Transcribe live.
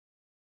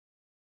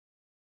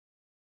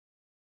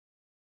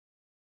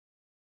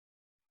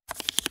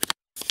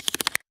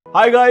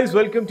Hi guys,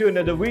 welcome to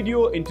another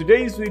video. In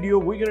today's video,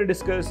 we're going to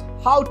discuss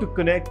how to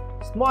connect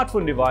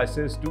smartphone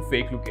devices to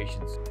fake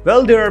locations.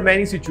 Well, there are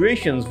many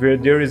situations where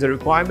there is a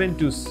requirement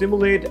to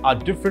simulate a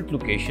different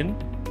location,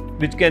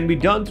 which can be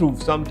done through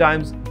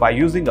sometimes by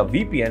using a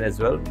VPN as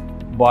well.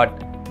 But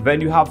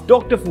when you have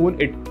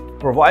Dr.Fone, it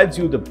provides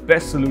you the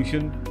best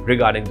solution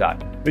regarding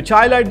that, which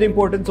highlight the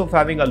importance of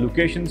having a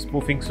location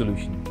spoofing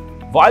solution.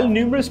 While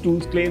numerous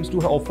tools claims to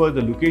offer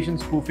the location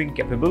spoofing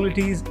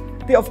capabilities,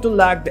 they often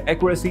lack the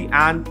accuracy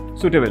and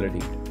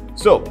suitability.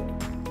 So,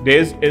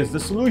 this is the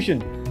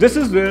solution. This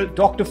is where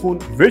Dr.Fone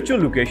Virtual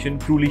Location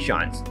truly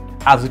shines,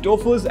 as it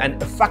offers an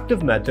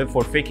effective method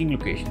for faking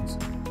locations.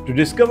 To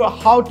discover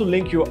how to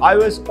link your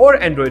iOS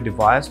or Android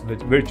device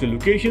with virtual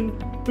location,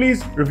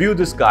 please review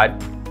this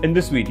guide in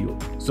this video.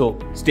 So,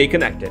 stay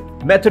connected.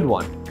 Method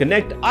 1.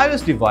 Connect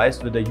iOS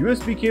device with a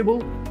USB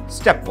cable.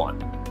 Step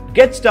 1.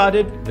 Get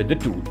started with the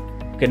tool.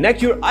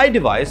 Connect your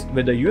iDevice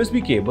with a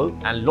USB cable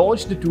and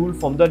launch the tool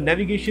from the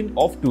navigation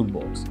of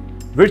Toolbox.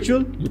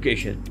 Virtual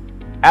Location.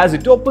 As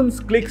it opens,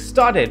 click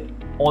Started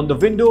on the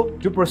window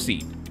to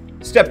proceed.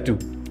 Step 2.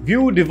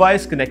 View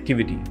device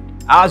connectivity.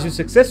 As you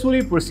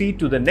successfully proceed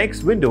to the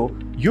next window,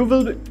 you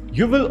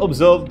will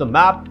observe the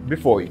map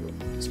before you.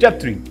 Step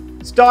 3.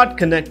 Start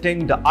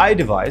connecting the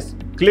iDevice.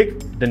 Click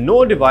the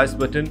No Device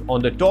button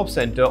on the top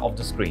center of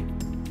the screen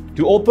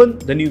to open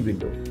the new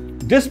window.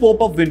 This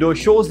pop-up window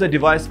shows the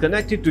device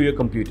connected to your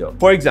computer.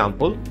 For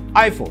example,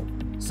 iPhone.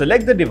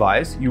 Select the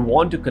device you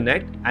want to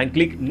connect and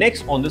click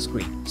Next on the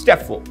screen.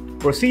 Step 4.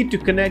 Proceed to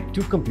connect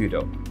to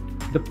computer.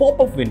 The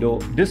pop-up window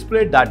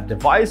displays that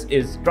device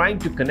is trying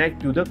to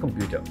connect to the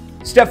computer.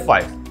 Step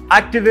 5.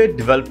 Activate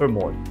developer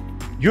mode.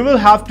 You will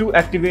have to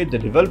activate the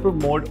developer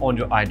mode on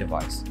your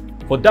iDevice.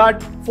 For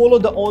that, follow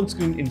the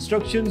on-screen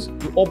instructions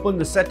to open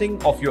the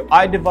setting of your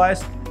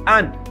iDevice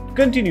and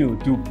continue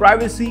to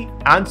privacy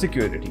and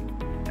security,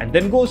 and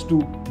then goes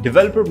to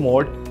developer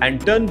mode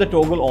and turn the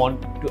toggle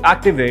on to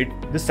activate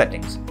the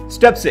settings.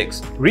 Step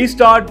 6.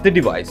 Restart the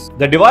device.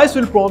 The device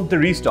will prompt the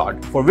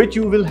restart, for which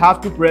you will have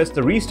to press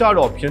the restart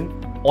option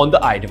on the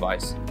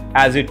iDevice.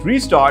 As it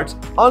restarts,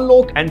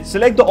 unlock and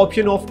select the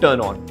option of turn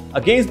on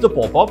against the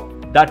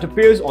pop-up that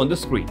appears on the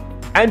screen.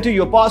 Enter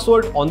your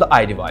password on the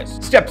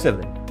iDevice. Step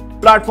 7.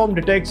 Platform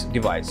detects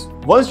device.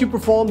 Once you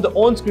perform the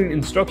on-screen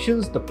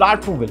instructions, the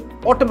platform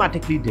will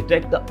automatically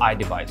detect the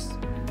iDevice.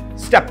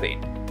 Step 8.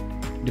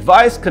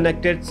 Device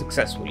connected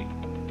successfully.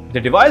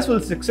 The device will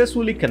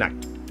successfully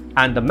connect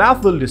and the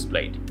map will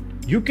display.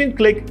 You can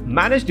click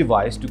Manage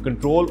Device to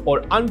control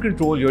or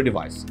uncontrol your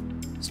device.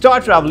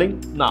 Start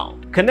traveling now.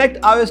 Connect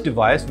iOS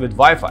device with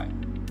Wi-Fi.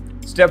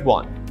 Step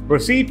 1.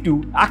 Proceed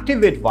to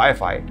activate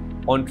Wi-Fi.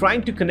 On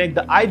trying to connect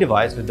the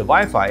iDevice with the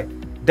Wi-Fi,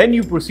 then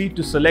you proceed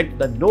to select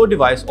the No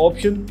Device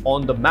option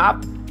on the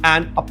map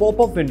and a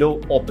pop-up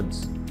window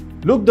opens.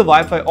 Look the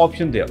Wi-Fi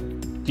option there.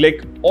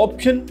 Click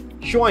Option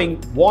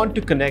showing Want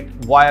to connect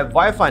via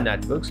Wi-Fi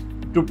networks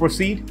to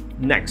proceed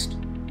next.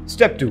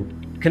 Step 2.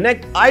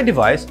 Connect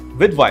iDevice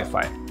with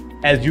Wi-Fi.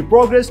 As you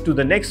progress to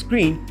the next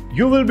screen,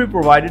 you will be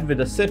provided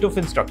with a set of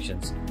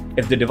instructions.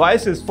 If the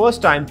device is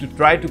first time to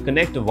try to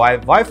connect to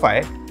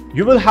Wi-Fi,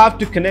 you will have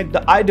to connect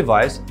the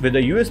iDevice with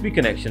a USB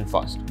connection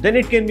first. Then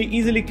it can be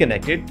easily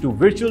connected to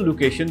virtual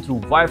location through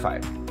Wi-Fi.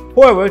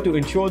 However, to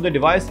ensure the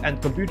device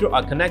and computer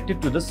are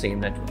connected to the same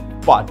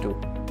network. Part 2.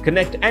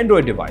 Connect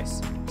Android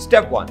device.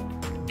 Step 1.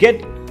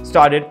 Get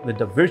started with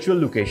the virtual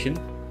location.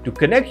 To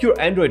connect your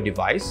Android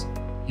device,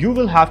 you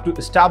will have to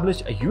establish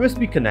a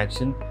USB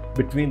connection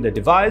between the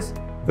device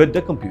with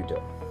the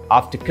computer.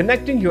 After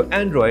connecting your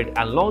Android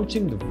and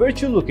launching the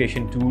virtual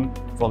location tool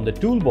from the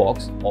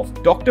toolbox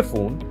of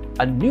Dr.Fone,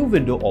 a new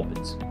window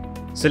opens.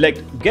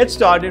 Select Get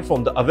Started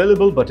from the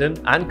available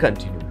button and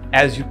continue.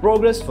 As you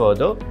progress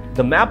further,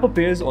 the map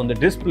appears on the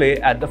display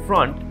at the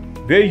front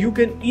where you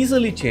can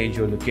easily change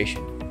your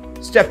location.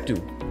 Step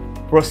 2.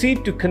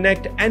 Proceed to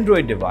connect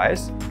Android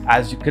device.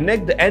 As you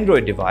connect the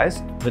Android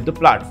device with the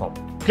platform,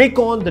 click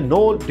on the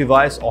No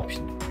Device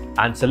option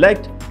and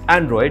select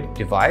Android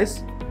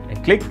device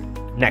and click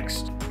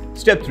Next.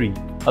 Step 3.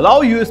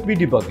 Allow USB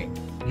debugging.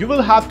 You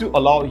will have to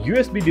allow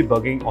USB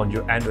debugging on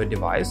your Android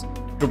device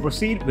to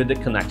proceed with the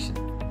connection.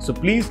 So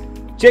please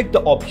check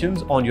the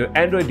options on your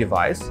Android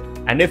device,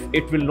 and if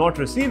it will not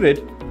receive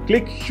it,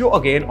 click Show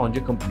Again on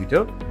your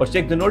computer or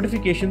check the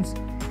notifications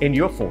in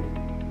your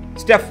phone.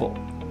 Step 4.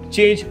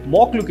 Change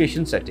mock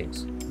location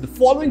settings. The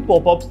following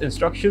pop-ups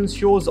instructions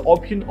shows the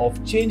option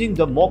of changing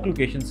the mock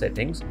location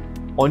settings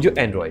on your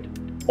Android.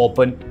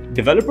 Open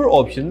Developer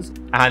Options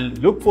and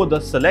look for the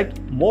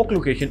Select Mock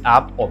Location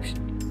App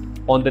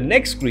option. On the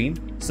next screen,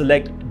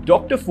 select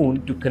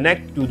Dr.Fone to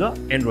connect to the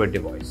Android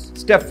device.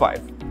 Step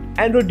 5.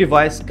 Android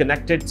device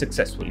connected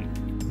successfully.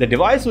 The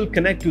device will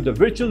connect to the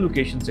virtual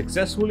location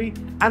successfully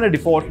and a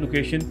default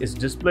location is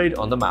displayed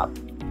on the map.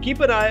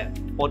 Keep an eye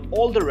on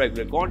all the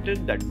regular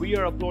content that we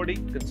are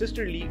uploading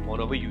consistently on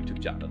our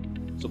YouTube channel.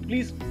 So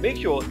please make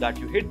sure that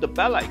you hit the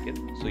bell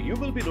icon so you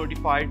will be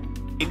notified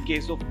in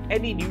case of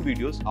any new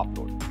videos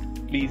uploaded.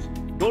 Please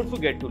don't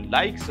forget to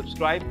like,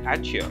 subscribe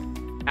and share.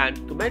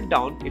 and comment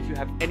down if you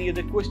have any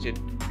other question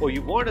or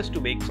you want us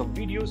to make some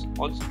videos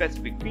on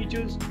specific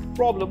features,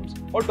 problems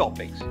or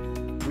topics.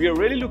 We are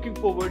really looking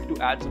forward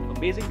to add some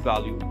amazing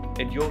value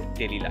in your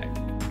daily life.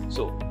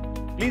 So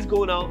please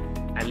go now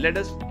and let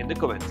us in the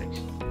comment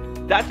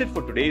section. That's it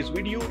for today's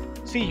video.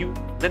 See you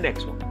in the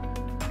next one.